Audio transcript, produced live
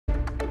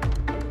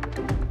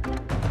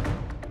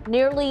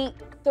Nearly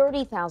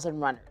 30,000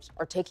 runners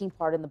are taking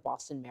part in the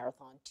Boston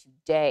Marathon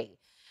today.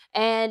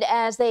 And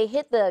as they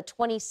hit the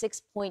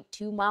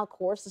 26.2-mile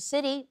course, the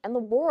city and the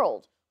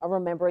world are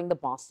remembering the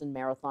Boston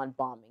Marathon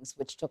bombings,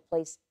 which took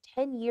place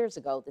 10 years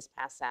ago this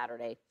past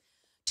Saturday.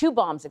 Two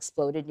bombs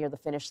exploded near the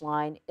finish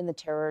line in the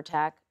terror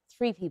attack.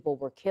 3 people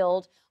were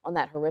killed on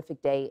that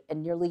horrific day,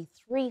 and nearly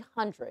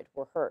 300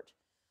 were hurt.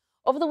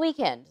 Over the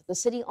weekend, the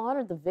city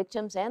honored the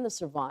victims and the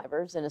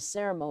survivors in a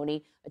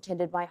ceremony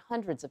attended by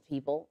hundreds of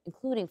people,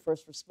 including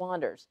first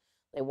responders.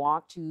 They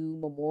walked to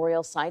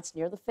memorial sites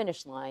near the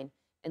finish line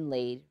and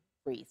laid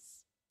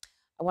wreaths.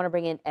 I want to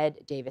bring in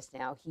Ed Davis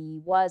now. He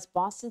was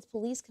Boston's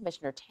police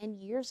commissioner 10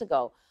 years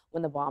ago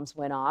when the bombs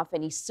went off,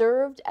 and he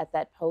served at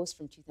that post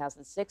from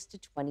 2006 to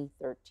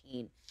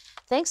 2013.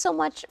 Thanks so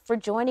much for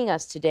joining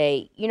us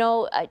today. You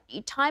know,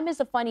 time is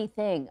a funny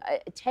thing.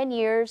 10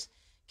 years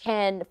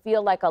can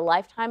feel like a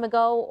lifetime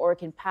ago, or it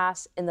can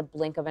pass in the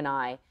blink of an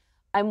eye.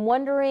 I'm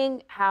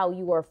wondering how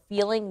you are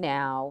feeling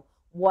now,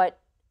 what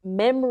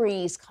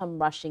memories come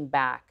rushing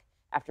back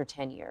after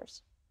 10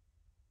 years.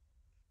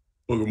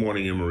 Well, good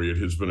morning, Anne Marie. It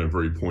has been a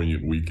very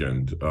poignant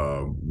weekend.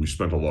 We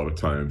spent a lot of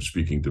time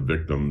speaking to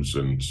victims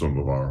and some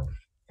of our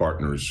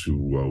partners who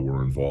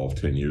were involved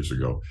 10 years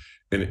ago.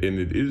 And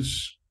it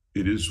is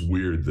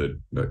weird that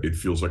it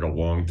feels like a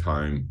long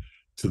time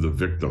to the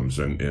victims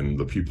and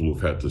the people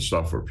who've had to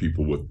suffer,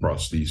 people with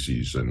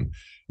prostheses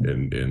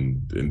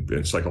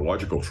and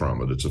psychological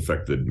trauma that's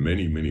affected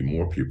many, many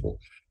more people.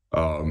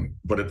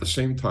 But at the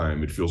same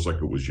time, it feels like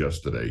it was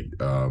yesterday,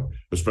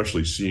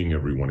 especially seeing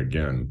everyone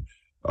again.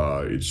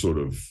 It's sort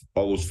of,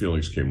 all those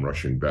feelings came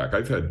rushing back.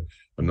 I've had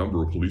a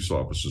number of police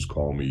officers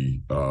call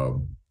me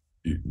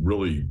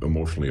really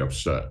emotionally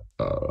upset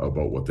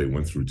about what they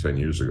went through 10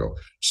 years ago.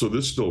 So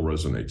this still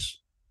resonates.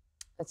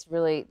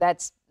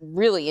 That's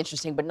really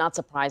interesting, but not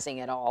surprising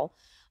at all.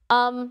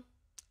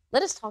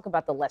 Let us talk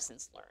about the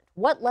lessons learned.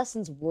 What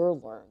lessons were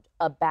learned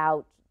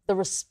about the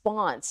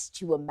response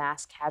to a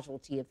mass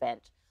casualty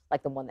event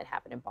like the one that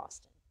happened in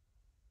Boston?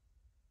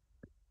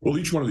 Well,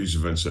 each one of these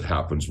events that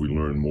happens, we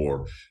learn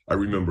more. I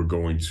remember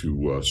going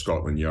to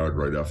Scotland Yard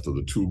right after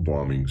the tube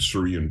bombing.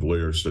 Sir Ian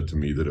Blair said to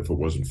me that if it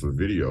wasn't for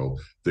video,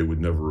 they would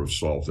never have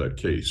solved that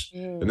case.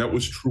 And that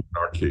was true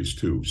in our case,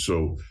 too.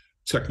 So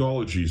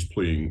technology is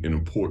playing an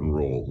important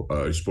role.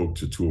 I spoke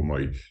to 2 of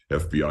my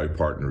FBI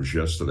partners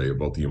yesterday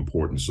about the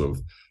importance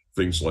of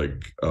things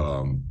like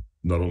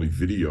not only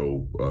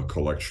video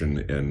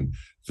collection and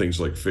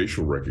things like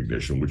facial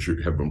recognition, which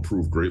have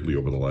improved greatly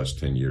over the last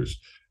 10 years.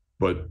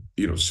 But,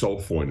 you know, cell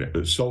phone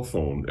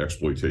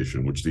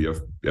exploitation, which the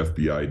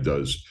FBI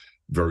does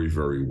very,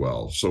 very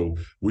well. So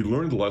we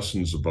learned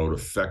lessons about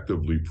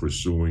effectively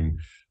pursuing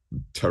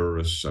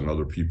terrorists and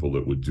other people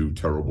that would do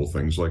terrible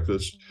things like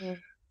this.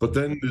 But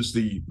then there's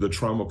the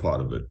trauma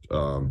part of it.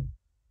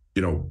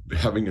 You know,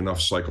 having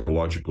enough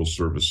psychological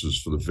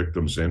services for the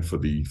victims and for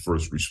the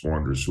first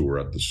responders who were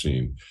at the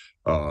scene.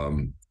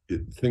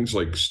 Things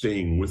like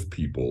staying with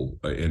people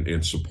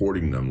and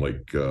supporting them,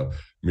 like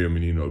Mayor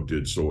Menino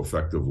did so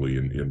effectively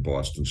in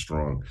Boston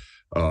Strong,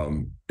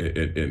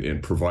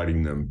 and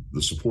providing them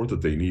the support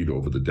that they need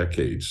over the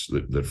decades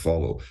that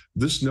follow.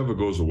 This never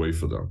goes away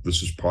for them.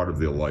 This is part of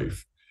their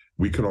life.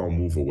 We can all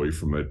move away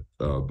from it,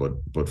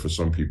 but for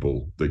some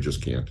people, they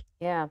just can't.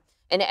 Yeah.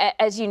 And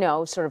as you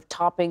know, sort of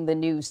topping the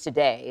news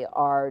today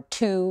are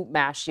 2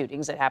 mass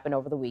shootings that happened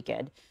over the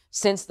weekend.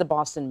 Since the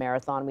Boston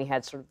Marathon, we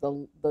had sort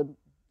of the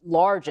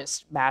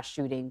largest mass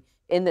shooting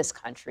in this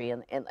country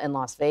in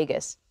Las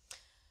Vegas.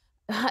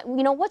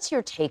 You know, what's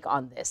your take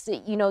on this?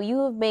 You know,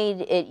 you have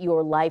made it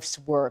your life's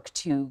work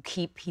to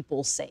keep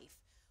people safe.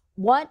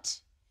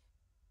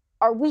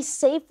 Are we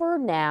safer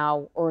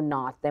now or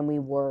not than we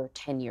were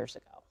 10 years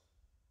ago?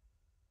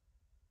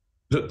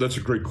 That's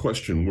a great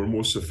question. We're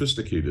more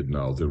sophisticated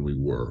now than we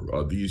were.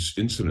 These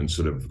incidents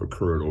that have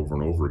occurred over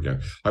and over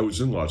again. I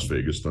was in Las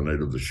Vegas the night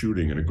of the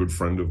shooting, and a good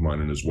friend of mine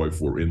and his wife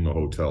were in the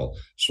hotel.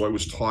 So I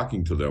was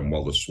talking to them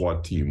while the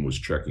SWAT team was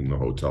checking the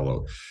hotel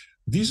out.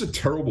 These are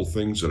terrible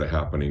things that are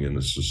happening in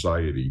the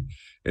society.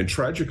 And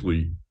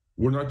tragically,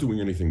 we're not doing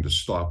anything to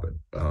stop it.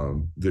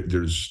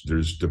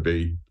 There's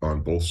debate on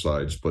both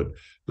sides, but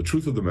the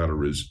truth of the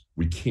matter is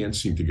we can't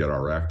seem to get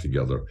our act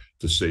together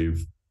to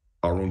save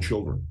our own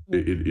children.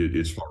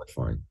 It's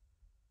horrifying.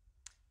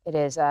 It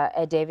is.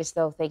 Ed Davis,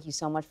 though, thank you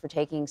so much for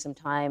taking some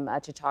time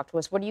to talk to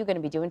us. What are you going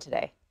to be doing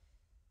today?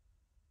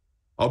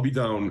 I'll be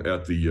down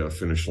at the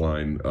finish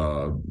line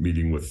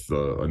meeting with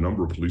a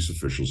number of police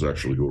officials,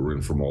 actually, who are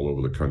in from all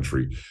over the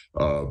country.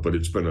 But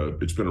it's been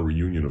a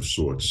reunion of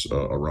sorts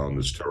around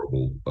this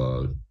terrible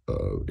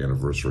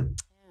anniversary.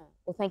 Yeah.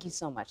 Well, thank you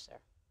so much, sir.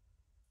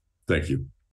 Thank you.